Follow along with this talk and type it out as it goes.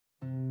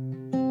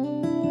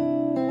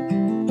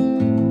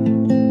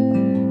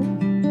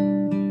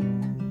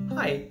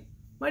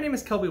name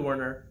is Kelby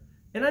Werner,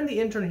 and I'm the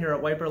intern here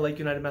at White Bear Lake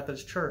United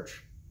Methodist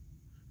Church.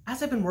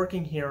 As I've been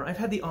working here, I've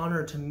had the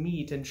honor to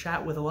meet and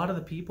chat with a lot of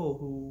the people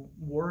who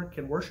work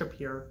and worship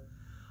here.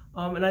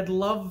 And I'd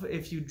love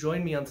if you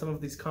join me on some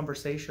of these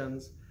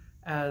conversations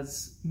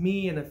as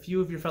me and a few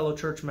of your fellow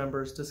church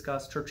members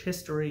discuss church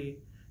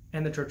history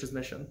and the church's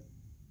mission.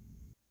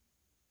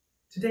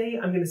 Today,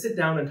 I'm going to sit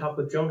down and talk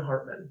with Joan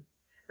Hartman,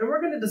 and we're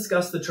going to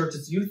discuss the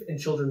church's youth and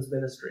children's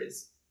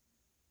ministries.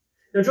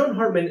 Now, Joan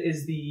Hartman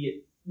is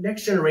the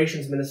next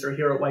generation's minister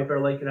here at White Bear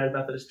Lake United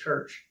Methodist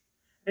Church,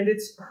 and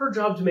it's her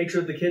job to make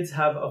sure the kids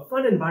have a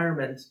fun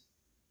environment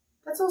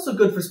that's also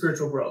good for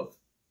spiritual growth.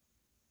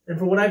 And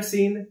from what I've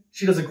seen,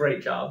 she does a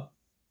great job.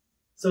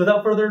 So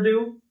without further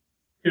ado,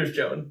 here's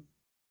Joan.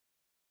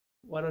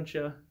 Why don't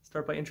you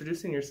start by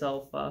introducing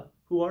yourself?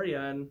 Who are you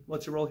and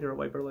what's your role here at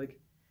White Bear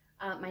Lake?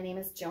 My name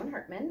is Joan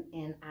Hartman,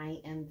 and I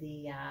am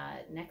the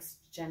next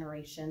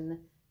generation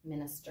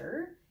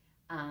minister.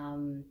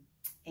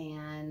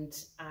 And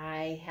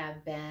I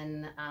have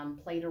been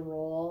played a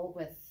role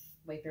with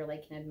White Bear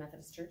Lake United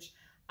Methodist Church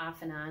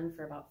off and on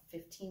for about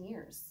 15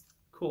 years.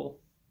 Cool.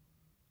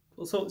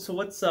 So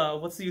what's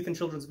the youth and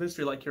children's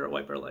ministry like here at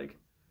White Bear Lake?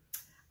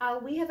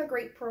 We have a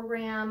great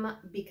program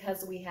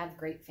because we have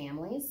great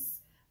families.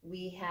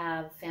 We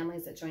have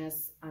families that join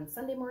us on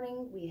Sunday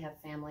morning. We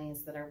have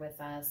families that are with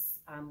us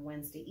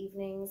Wednesday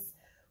evenings.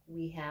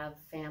 We have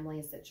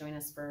families that join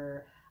us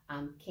for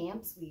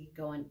camps. We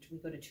go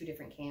to 2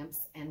 different camps,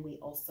 and we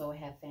also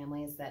have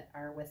families that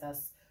are with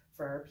us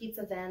for our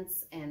pizza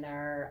events and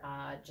our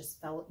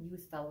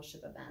youth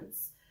fellowship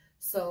events.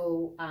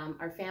 So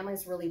our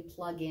families really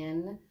plug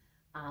in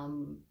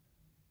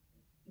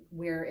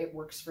where it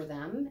works for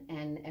them,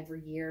 and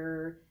every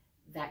year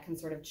that can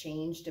sort of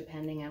change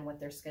depending on what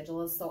their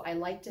schedule is. So I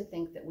like to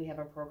think that we have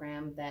a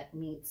program that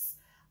meets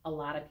a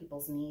lot of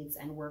people's needs,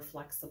 and we're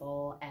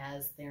flexible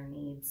as their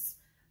needs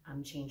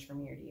change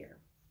from year to year.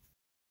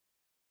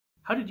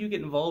 How did you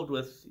get involved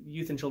with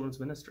youth and children's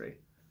ministry?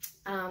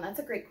 That's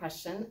a great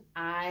question.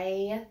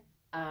 I,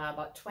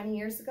 about 20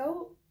 years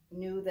ago,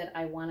 knew that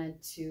I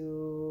wanted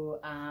to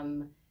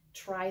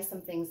try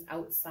some things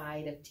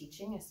outside of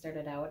teaching. I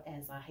started out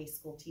as a high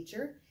school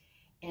teacher,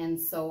 and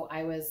so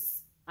I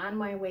was on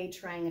my way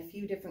trying a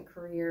few different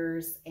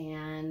careers,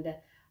 and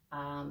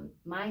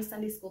my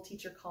Sunday school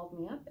teacher called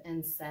me up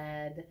and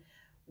said,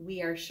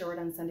 "We are short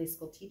on Sunday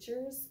school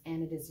teachers,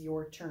 and it is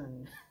your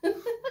turn."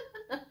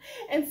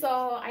 And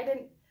so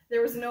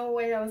there was no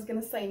way I was going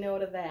to say no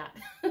to that.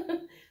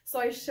 So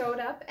I showed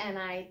up and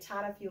I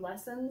taught a few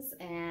lessons,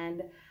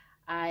 and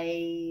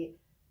I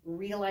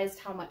realized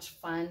how much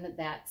fun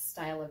that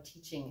style of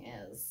teaching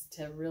is,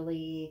 to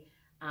really,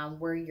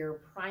 where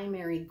your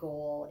primary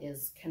goal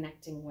is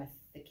connecting with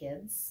the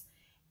kids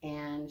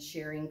and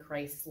sharing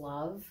Christ's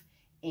love,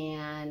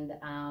 and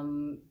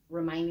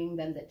reminding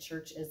them that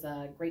church is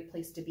a great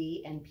place to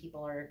be and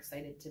people are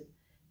excited to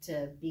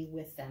be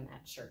with them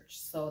at church.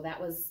 So that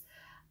was,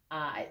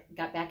 I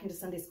got back into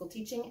Sunday school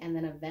teaching, and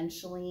then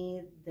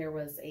eventually there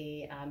was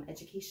a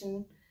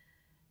education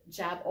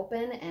job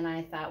open, and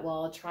I thought,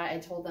 well, I'll try. I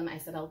told them, I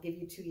said, I'll give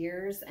you 2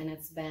 years, and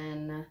it's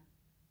been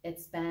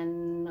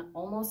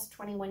almost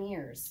 21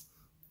 years.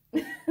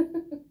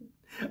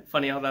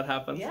 Funny how that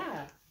happens.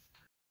 Yeah.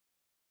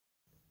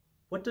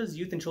 What does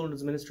youth and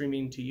children's ministry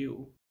mean to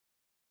you?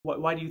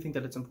 Why do you think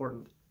that it's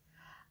important?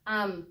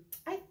 I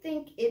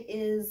think it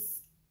is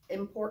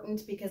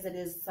important because it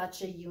is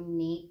such a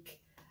unique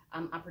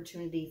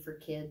opportunity for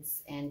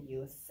kids and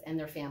youth and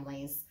their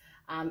families.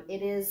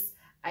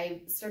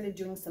 I started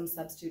doing some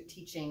substitute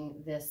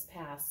teaching this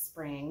past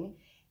spring,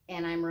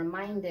 and I'm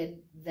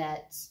reminded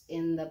that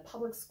in the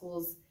public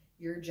schools,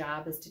 your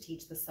job is to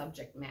teach the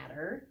subject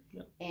matter.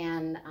 Yep.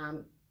 And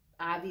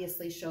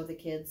obviously show the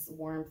kids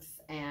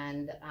warmth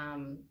and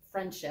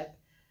friendship,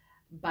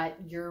 but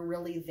you're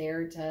really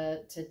there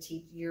to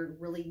teach. You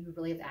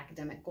really have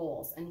academic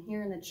goals. And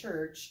here in the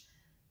church,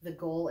 the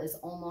goal is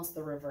almost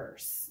the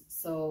reverse.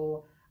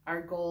 So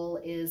our goal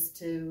is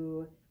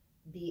to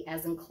be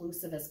as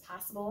inclusive as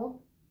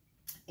possible,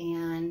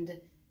 and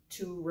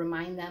to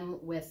remind them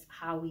with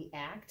how we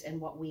act and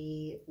what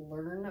we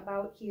learn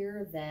about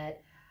here,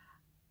 that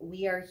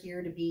we are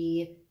here to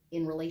be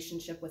in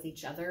relationship with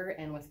each other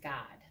and with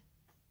God.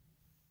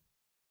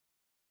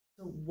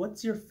 So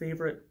what's your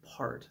favorite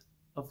part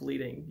of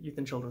leading youth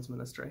and children's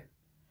ministry?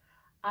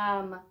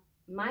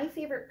 My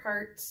favorite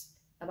part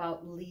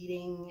about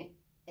leading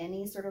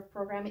any sort of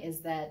program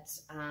is that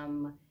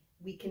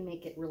we can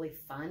make it really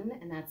fun,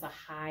 and that's a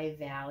high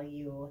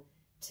value,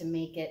 to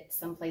make it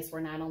someplace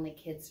where not only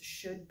kids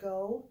should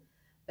go,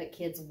 but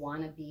kids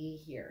want to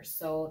be here.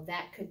 So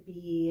that could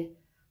be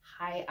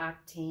high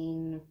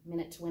octane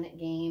minute-to-minute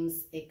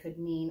games. It could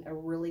mean a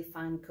really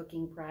fun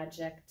cooking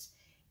project.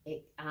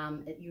 It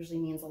usually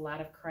means a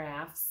lot of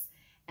crafts,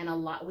 and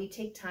we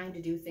take time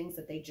to do things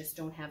that they just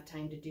don't have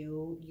time to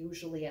do,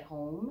 usually at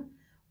home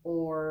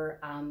or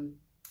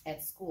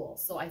at school.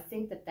 So I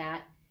think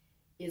that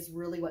is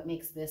really what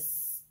makes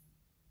this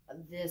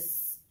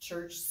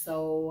church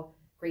so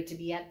great to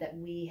be at, that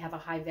we have a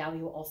high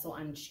value also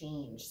on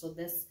change. So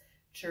this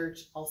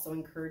church also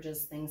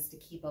encourages things to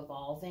keep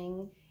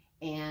evolving.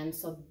 And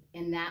so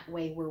in that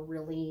way, we're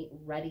really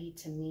ready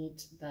to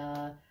meet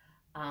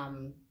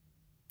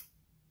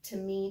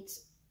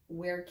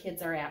where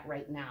kids are at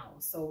right now.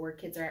 So where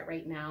kids are at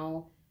right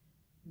now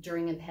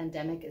during a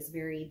pandemic is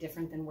very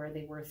different than where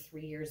they were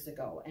 3 years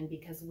ago. And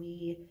because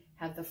we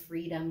have the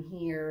freedom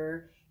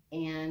here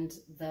and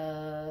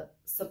the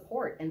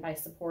support, and by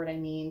support I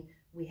mean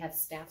we have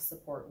staff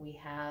support, we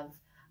have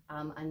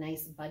a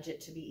nice budget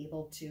to be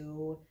able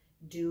to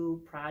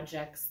do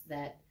projects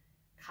that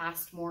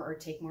cost more or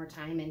take more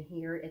time, and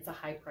here it's a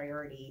high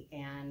priority,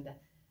 and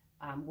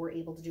we're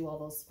able to do all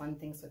those fun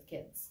things with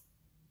kids.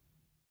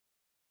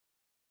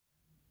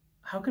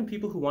 How can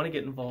people who want to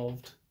get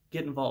involved?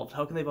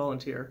 How can they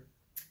volunteer?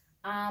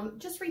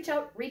 Just reach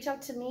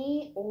out to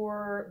me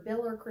or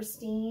Bill or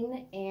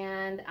Christine,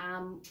 and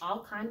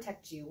I'll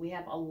contact you. We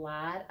have a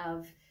lot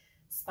of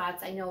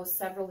spots. I know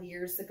several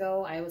years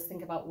ago, I always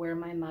think about where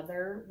my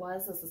mother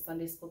was as a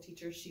Sunday school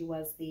teacher. She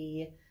was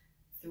the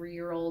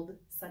 3-year-old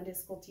Sunday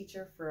school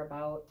teacher for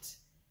about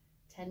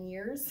 10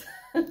 years.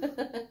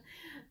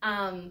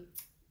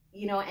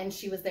 You know, and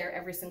she was there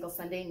every single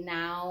Sunday.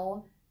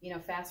 Now, you know,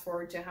 fast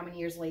forward to how many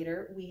years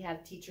later, we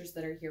have teachers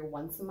that are here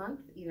once a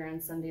month, either on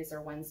Sundays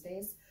or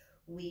Wednesdays.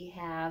 We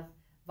have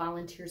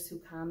volunteers who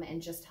come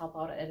and just help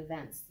out at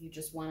events. You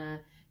just want to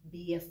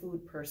be a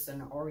food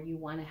person, or you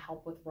want to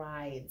help with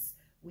rides.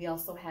 We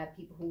also have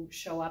people who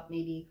show up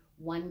maybe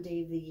one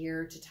day of the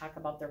year to talk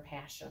about their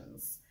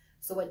passions.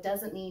 So it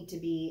doesn't need to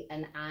be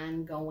an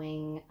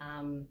ongoing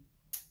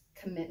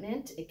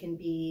commitment. It can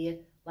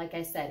be, like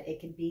I said, it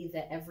could be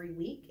that every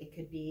week, it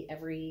could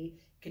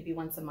be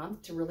once a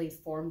month, to really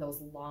form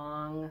those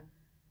long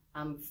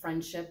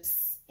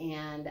friendships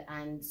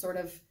and sort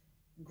of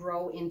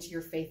grow into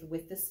your faith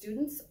with the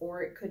students.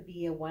 Or it could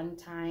be a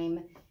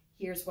one-time,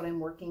 here's what I'm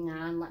working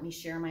on, let me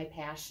share my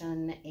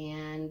passion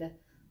and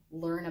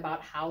learn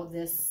about how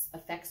this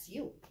affects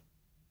you.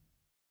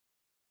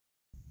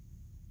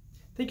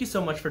 Thank you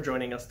so much for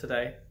joining us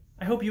today.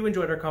 I hope you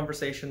enjoyed our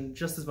conversation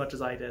just as much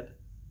as I did.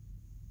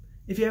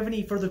 If you have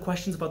any further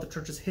questions about the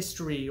church's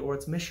history or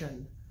its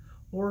mission,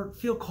 or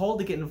feel called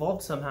to get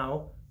involved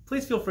somehow,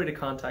 please feel free to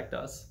contact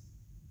us.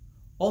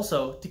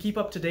 Also, to keep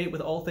up to date with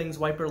all things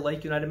White Bear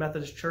Lake United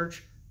Methodist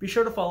Church, be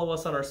sure to follow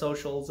us on our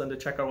socials and to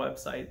check our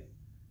website.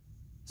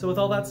 So with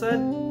all that said,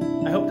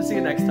 I hope to see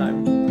you next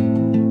time.